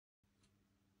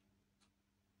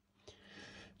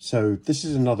So this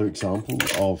is another example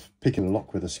of picking a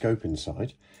lock with a scope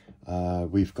inside.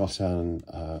 We've got an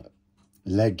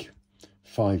Legge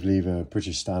 5-lever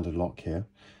British standard lock here.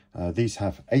 These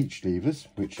have H levers,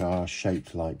 which are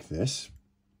shaped like this.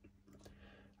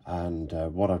 And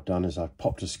what I've done is I've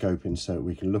popped a scope in so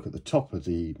we can look at the top of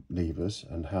the levers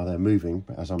and how they're moving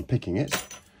as I'm picking it.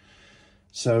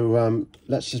 So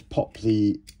let's just pop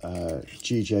the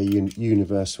GJ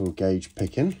universal gauge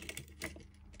pick in.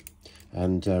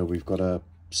 And we've got a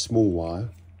small wire,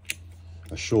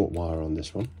 a short wire on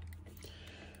this one.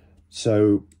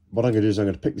 So what I'm going to do is I'm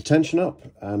going to pick the tension up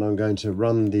and I'm going to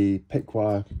run the pick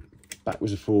wire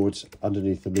backwards and forwards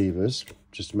underneath the levers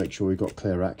just to make sure we've got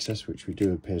clear access, which we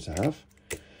do appear to have.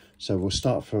 So we'll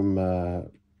start from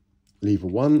lever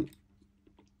 1,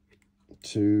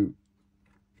 2,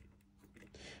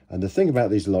 and the thing about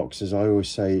these locks, as I always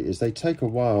say, is they take a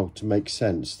while to make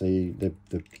sense. They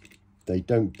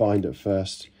don't bind at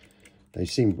first. They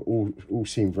all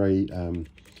seem very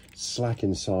slack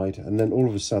inside, and then all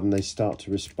of a sudden they start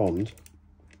to respond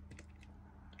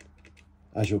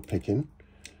as you're picking.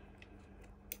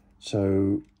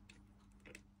 So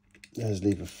there's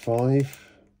lever 5,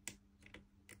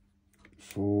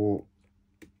 4,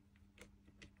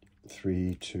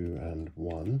 3, 2, and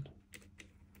 1.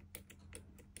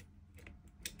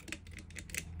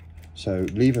 So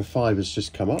lever 5 has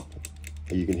just come up.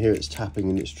 You can hear it's tapping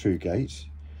in its true gate.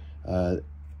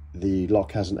 The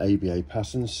lock has an ABA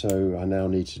pattern, so I now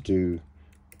need to do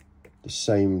the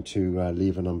same to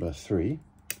lever number 3.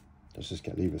 Let's just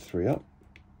get lever 3 up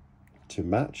to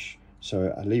match.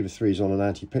 So lever 3 is on an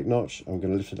anti-pick notch. I'm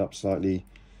going to lift it up slightly,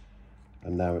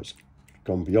 and now it's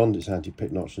gone beyond its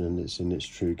anti-pick notch and it's in its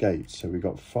true gate. So we've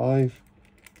got 5,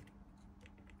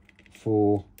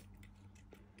 4,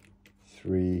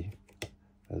 3,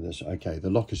 and this. Okay, the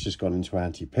lock has just gone into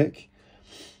anti-pick.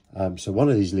 So one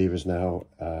of these levers now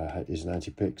is an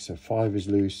anti-pick. So 5 is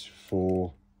loose,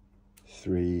 4,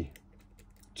 3,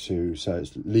 2. So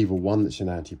it's lever 1 that's an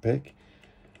anti-pick.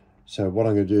 So what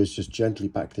I'm going to do is just gently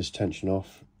back this tension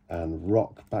off and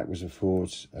rock backwards and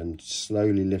forwards and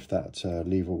slowly lift that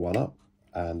lever 1 up.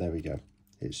 And there we go.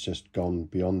 It's just gone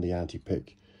beyond the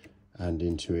anti-pick and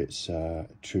into its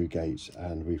true gate,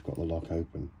 and we've got the lock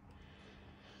open.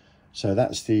 So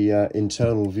that's the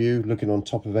internal view looking on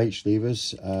top of H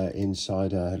levers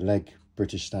inside a Legge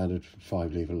British standard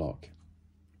 5-lever lock.